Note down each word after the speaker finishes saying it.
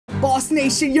AntoDaBoss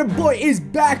Nation, your boy is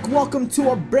back. Welcome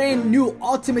to a brand new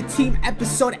Ultimate Team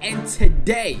episode, and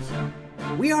today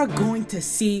we are going to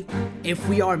see if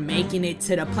we are making it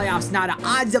to the playoffs. Now, the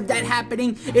odds of that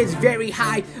happening is very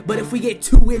high, but if we get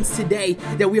 2 wins today,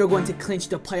 then we are going to clinch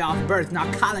the playoff berth.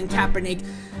 Now, Colin Kaepernick,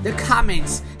 the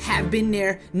comments have been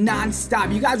there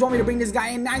non-stop. You guys want me to bring this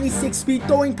guy in? 96 speed,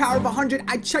 throwing power of 100.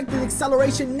 I checked his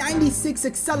acceleration, 96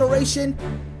 acceleration.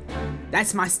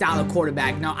 That's my style of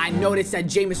quarterback. Now, I noticed that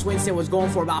Jameis Winston was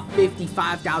going for about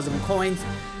 55,000 coins.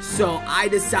 So I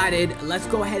decided, let's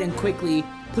go ahead and quickly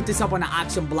put this up on the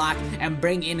auction block and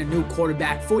bring in a new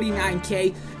quarterback.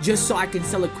 49K, just so I can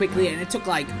sell it quickly. And it took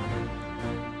like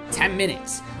 10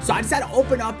 minutes. So I decided to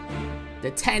open up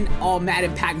the 10 all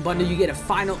Madden pack bundle. You get a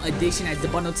final edition as the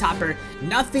bundle topper.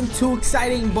 Nothing too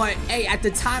exciting, but hey, at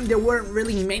the time there weren't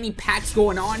really many packs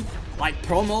going on, like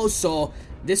promos, so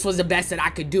this was the best that I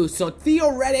could do. So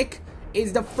Theoretic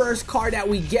is the first card that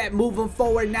we get moving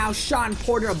forward. Now Sean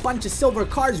Porter, a bunch of silver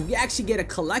cards. We actually get a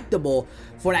collectible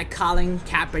for that Colin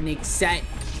Kaepernick set,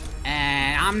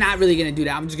 and I'm not really gonna do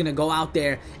that. I'm just gonna go out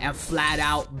there and flat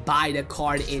out buy the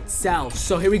card itself.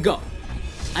 So here we go.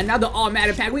 Another all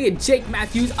Madden pack. We get Jake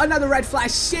Matthews, another red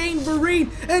flash, Shane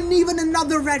Vereen, and even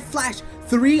another red flash.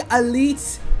 3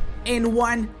 elites in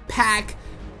 1 pack,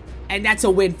 and that's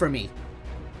a win for me.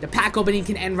 The pack opening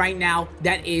can end right now.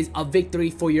 That is a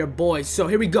victory for your boys. So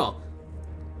here we go.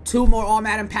 2 more all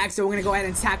Madden packs, so we're gonna go ahead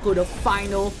and tackle the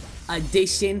final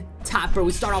edition topper.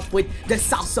 We start off with the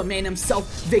salsa man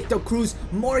himself, Victor Cruz,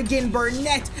 Morgan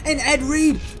Burnett, and Ed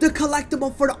Reed. The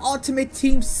collectible for the Ultimate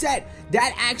Team set.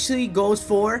 That actually goes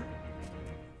for,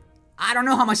 I don't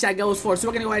know how much that goes for, so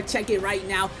we're gonna go ahead and check it right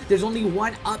now. There's only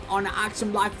 1 up on the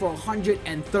auction block for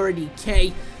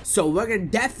 130K, so we're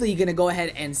definitely gonna go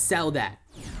ahead and sell that.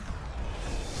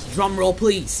 Drum roll,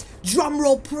 please. Drum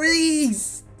roll,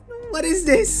 please. What is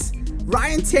this?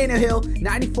 Ryan Tannehill,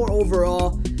 94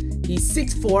 overall. He's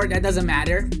 6'4", that doesn't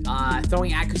matter.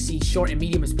 Throwing accuracy, short and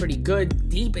medium is pretty good.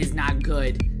 Deep is not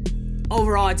good.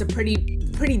 Overall, it's a pretty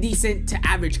decent to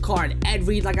average card. Ed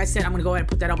Reed, like I said, I'm gonna go ahead and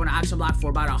put that up on the auction block for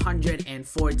about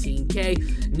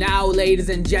 114K. Now, ladies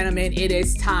and gentlemen, it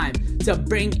is time to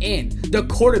bring in the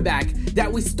quarterback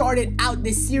that we started out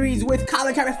this series with,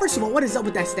 Colin Kaepernick. First of all, what is up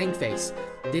with that stank face?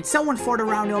 Did someone fart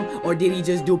around him, or did he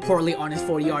just do poorly on his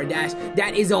 40-yard dash?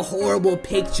 That is a horrible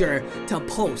picture to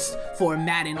post for a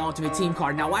Madden Ultimate Team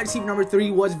card. Now, wide receiver number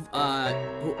 3 was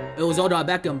it was Odell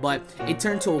Beckham, but it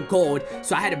turned to a gold,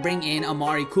 so I had to bring in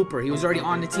Amari Cooper. He was already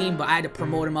on the team, but I had to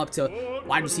promote him up to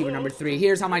wide receiver number 3.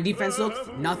 Here's how my defense looks.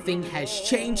 Nothing has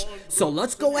changed. So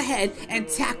let's go ahead and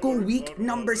tackle week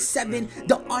number 7,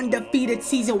 the undefeated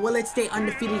season. Will it stay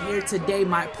undefeated here today?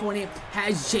 My opponent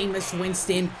has Jameis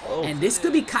Winston, and this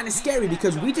could be kind of scary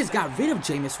because we just got rid of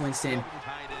Jameis Winston.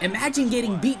 Imagine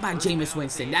getting beat by Jameis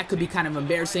Winston. That could be kind of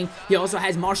embarrassing. He also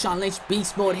has Marshawn Lynch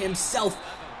beast mode himself,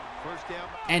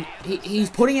 and he's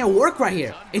putting in work right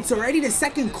here. It's already the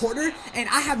 2nd quarter, and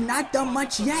I have not done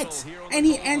much yet. And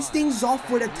he ends things off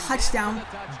with a touchdown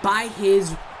by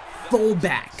his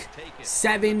fullback.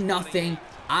 7-0.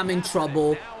 I'm in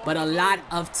trouble, but a lot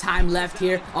of time left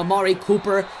here. Amari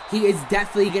Cooper, he is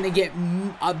definitely going to get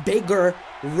a bigger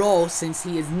role since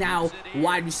he is now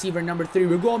wide receiver number 3.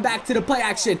 We're going back to the play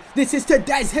action. This is to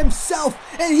Dez himself,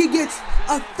 and he gets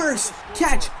a first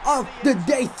catch of the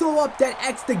day. Throw up that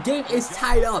X. The game is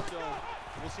tied up.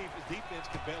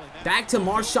 Back to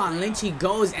Marshawn Lynch he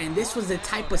goes, and this was the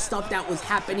type of stuff that was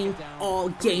happening all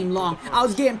game long. I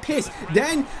was getting pissed.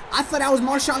 Then I thought I was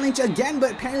Marshawn Lynch again,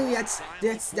 but apparently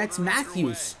that's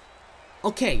Matthews.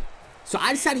 Okay, so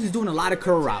I decided he's doing a lot of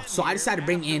curl routes, so I decided to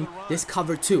bring in this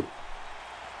cover 2.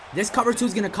 This cover 2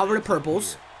 is going to cover the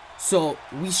purples, so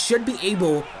we should be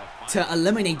able to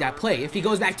eliminate that play. If he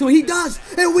goes back to it, he does,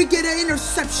 and we get an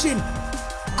interception.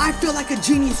 I feel like a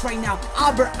genius right now.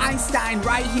 Albert Einstein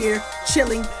right here,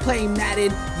 chilling, playing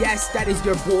Madden. Yes, that is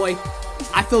your boy.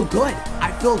 I feel good.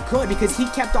 I feel good because he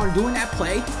kept on doing that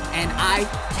play, and I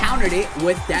countered it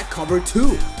with that cover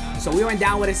 2. So we went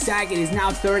down with a sack. It is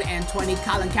now 3rd and 20.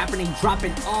 Colin Kaepernick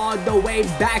dropping all the way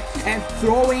back and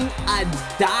throwing a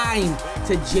dime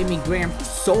to Jimmy Graham.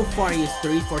 So far, he is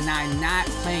 3 for 9, not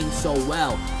playing so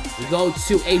well. We go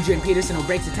to Adrian Peterson, who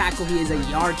breaks the tackle. He is a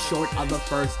yard short of the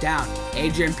 1st down.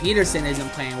 Adrian Peterson isn't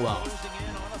playing well.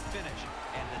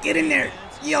 Get in there.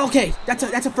 Yeah, okay. That's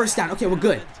a 1st down. Okay, we're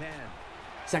good.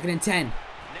 2nd and 10.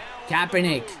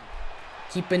 Kaepernick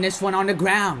keeping this one on the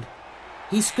ground.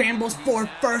 He scrambles for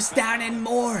 1st down and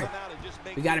more.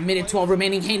 We got a minute 12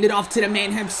 remaining. Hand it off to the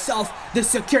man himself. The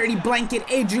security blanket,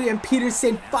 Adrian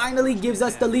Peterson, finally gives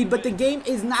us the lead. But the game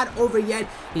is not over yet.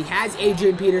 He has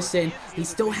Adrian Peterson. He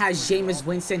still has Jameis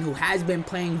Winston, who has been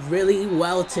playing really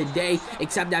well today.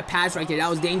 Except that pass right there. That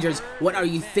was dangerous. What are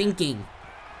you thinking?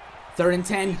 3rd and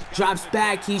 10. Drops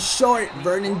back. He's short.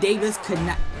 Vernon Davis could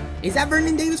not... Is that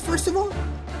Vernon Davis, first of all?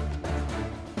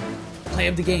 Play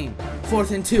of the game.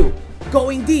 4th and 2.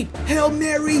 Going deep, Hail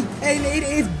Mary, and it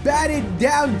is batted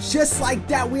down just like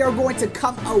that. We are going to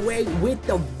come away with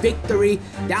the victory.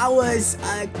 That was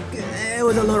it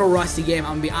was a little rusty game,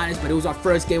 I'm gonna be honest, but it was our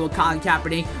first game with Colin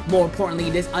Kaepernick. More importantly,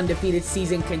 this undefeated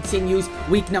season continues.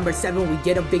 Week number 7, we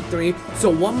get a victory. So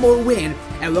one more win,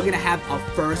 and we're gonna have a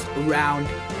first round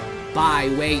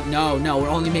bye. Wait, no, we're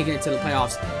only making it to the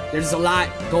playoffs. There's a lot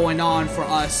going on for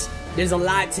us. There's a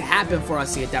lot to happen for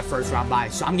us to get that first round bye,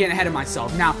 so I'm getting ahead of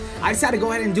myself. Now, I decided to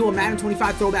go ahead and do a Madden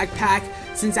 25 throwback pack.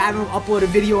 Since I haven't uploaded a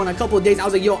video in a couple of days, I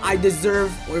was like, yo, I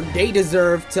deserve, or they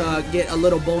deserve, to get a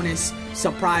little bonus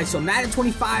surprise. So Madden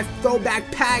 25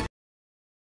 throwback pack.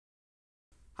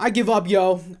 I give up,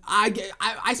 yo.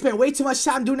 I spent way too much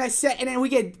time doing that set, and then we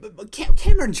get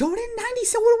Cameron Jordan,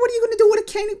 96. What are you gonna do with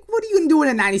a What are you gonna do in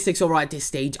a 96 overall at this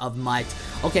stage of MUT?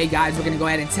 Okay, guys, we're gonna go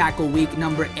ahead and tackle week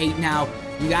number 8 now.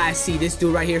 You guys see this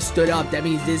dude right here stood up. That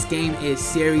means this game is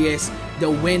serious.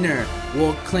 The winner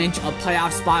will clinch a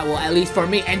playoff spot, well, at least for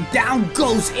me. And down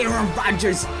goes Aaron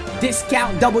Rodgers.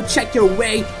 Discount, double check your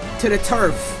way to the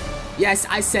turf. Yes,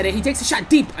 I said it. He takes a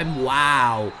shot deep, and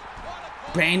wow.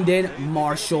 Brandon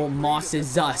Marshall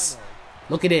mosses us.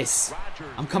 Look at this.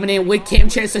 I'm coming in with Cam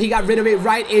Chance, so he got rid of it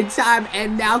right in time.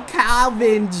 And now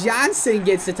Calvin Johnson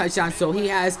gets the touchdown. So he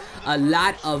has a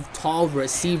lot of tall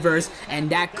receivers, and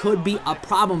that could be a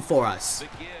problem for us.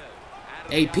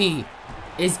 AP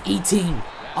is eating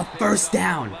a first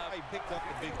down.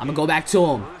 I'm going to go back to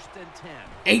him.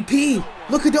 AP,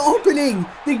 look at the opening.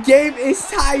 The game is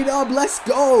tied up. Let's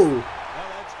go.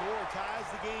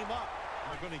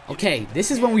 Okay,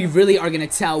 this is when we really are going to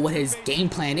tell what his game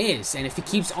plan is. And if he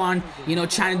keeps on, you know,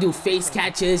 trying to do face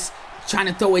catches, trying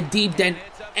to throw it deep, then,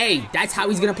 hey, that's how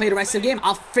he's going to play the rest of the game.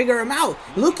 I'll figure him out.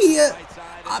 Look here.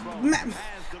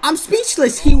 I'm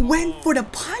speechless. He went for the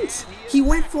punt. He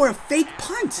went for a fake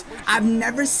punt. I've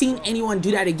never seen anyone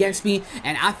do that against me,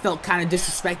 and I felt kind of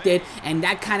disrespected, and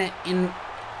that kind of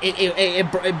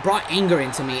it brought anger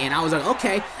into me, and I was like,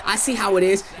 okay, I see how it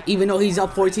is. Even though he's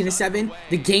up 14-7,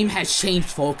 the game has changed,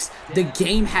 folks. The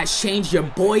game has changed. Your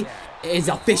boy is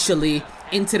officially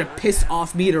into the piss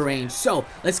off meter range. So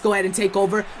let's go ahead and take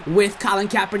over with Colin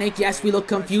Kaepernick. Yes, we look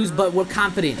confused, but we're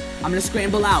confident. I'm gonna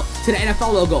scramble out to the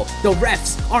NFL logo. The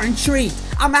refs are intrigued.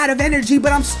 I'm out of energy,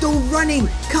 but I'm still running.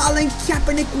 Colin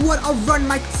Kaepernick, what a run.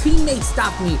 My teammate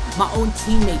stopped me. My own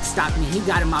teammate stopped me. He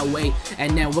got in my way.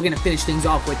 And then we're gonna finish things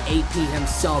off with AP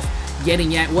himself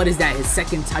getting at, what is that, his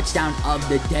second touchdown of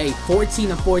the day.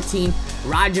 14-14.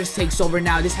 Rodgers takes over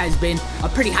now. This has been a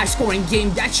pretty high scoring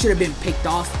game. That should have been picked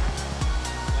off.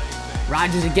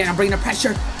 Rodgers again, I'm bringing the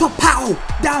pressure. Pow!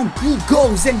 Down he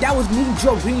goes, and that was me,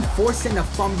 Joe Green, forcing the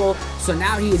fumble. So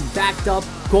now he is backed up,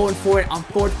 going for it on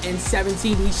 4th and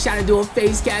 17. He's trying to do a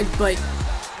face catch, but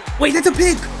wait, that's a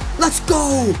pick. Let's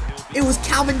go. It was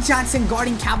Calvin Johnson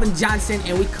guarding Calvin Johnson,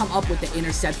 and we come up with the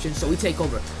interception. So we take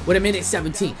over with a minute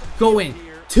 17. Going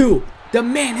to the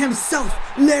man himself,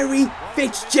 Larry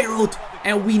Fitzgerald.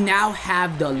 And we now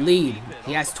have the lead.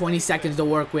 He has 20 seconds to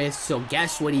work with, so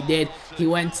guess what he did? He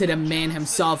went to the man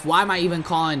himself. Why am I even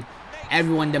calling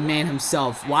everyone the man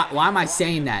himself? Why am I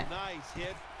saying that?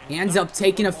 He ends up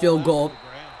taking a field goal,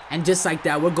 and just like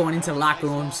that, we're going into the locker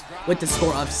rooms with the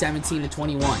score of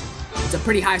 17-21. It's a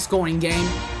pretty high scoring game,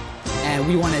 and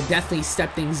we want to definitely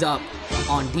step things up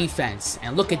on defense.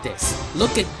 And look at this.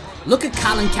 Look at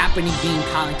Colin Kaepernick being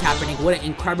Colin Kaepernick. What an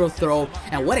incredible throw,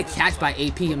 and what a catch by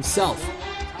AP himself.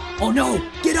 Oh no,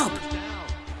 get up.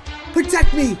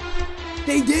 Protect me.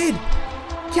 They did.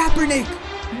 Kaepernick,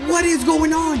 what is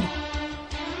going on?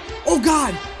 Oh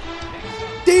God,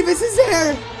 Davis is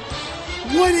there.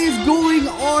 What is going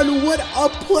on? What a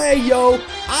play, yo.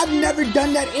 I've never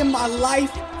done that in my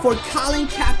life. For Colin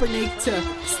Kaepernick to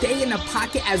stay in the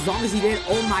pocket as long as he did.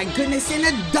 Oh my goodness, and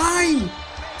a dime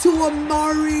to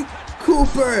Amari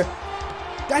Cooper.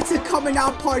 That's a coming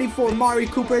out party for Amari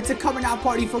Cooper. It's a coming out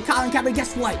party for Colin Kaepernick.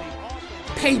 Guess what?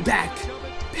 Payback.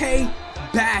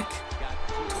 Payback.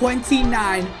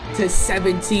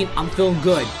 29-17. I'm feeling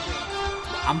good.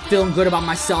 I'm feeling good about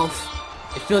myself.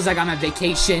 It feels like I'm on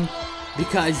vacation,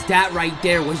 because that right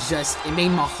there was just, it made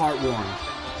my heart warm.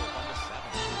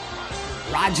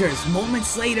 Rodgers,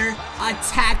 moments later,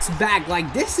 attacks back.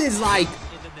 Like, this is like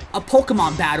a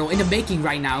Pokemon battle in the making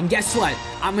right now. And guess what?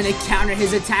 I'm going to counter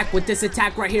his attack with this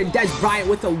attack right here. Des Bryant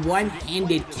with a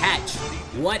one-handed catch.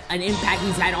 What an impact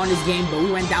he's had on his game, but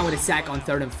we went down with a sack on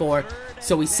 3rd and 4,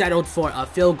 so we settled for a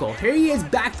field goal. Here he is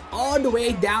backed all the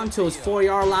way down to his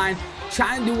 4-yard line,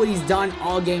 trying to do what he's done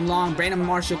all game long. Brandon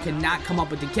Marshall cannot come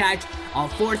up with the catch. On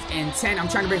 4th and 10, I'm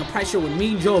trying to bring a pressure with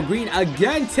Mean Joe Green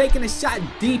again, taking a shot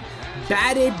deep,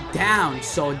 batted down.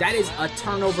 So that is a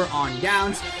turnover on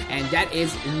downs, and that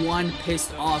is one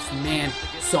pissed off man.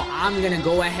 So I'm going to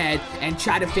go ahead and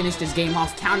try to finish this game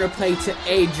off. Counterplay to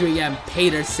Adrian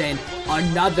Peterson,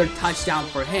 another touchdown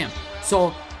for him.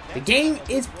 So the game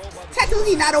is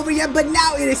technically not over yet, but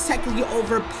now it is technically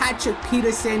over. Patrick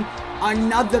Peterson,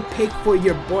 another pick for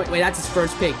your boy. Wait, that's his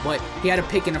first pick, but he had a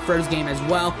pick in the first game as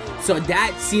well. So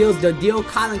that seals the deal.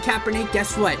 Colin Kaepernick,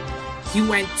 guess what? He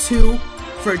went 2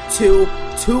 for 2,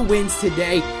 2 wins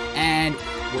today, and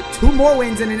with 2 more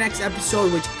wins in the next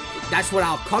episode, which that's what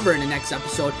I'll cover in the next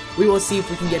episode, we will see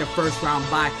if we can get a first round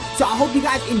bye. So I hope you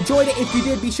guys enjoyed it. If you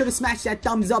did, be sure to smash that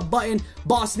thumbs up button.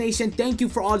 Boss Nation, thank you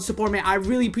for all the support, man. I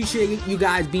really appreciate you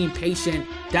guys being patient.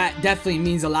 That definitely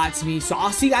means a lot to me. So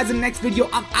I'll see you guys in the next video.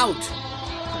 I'm out.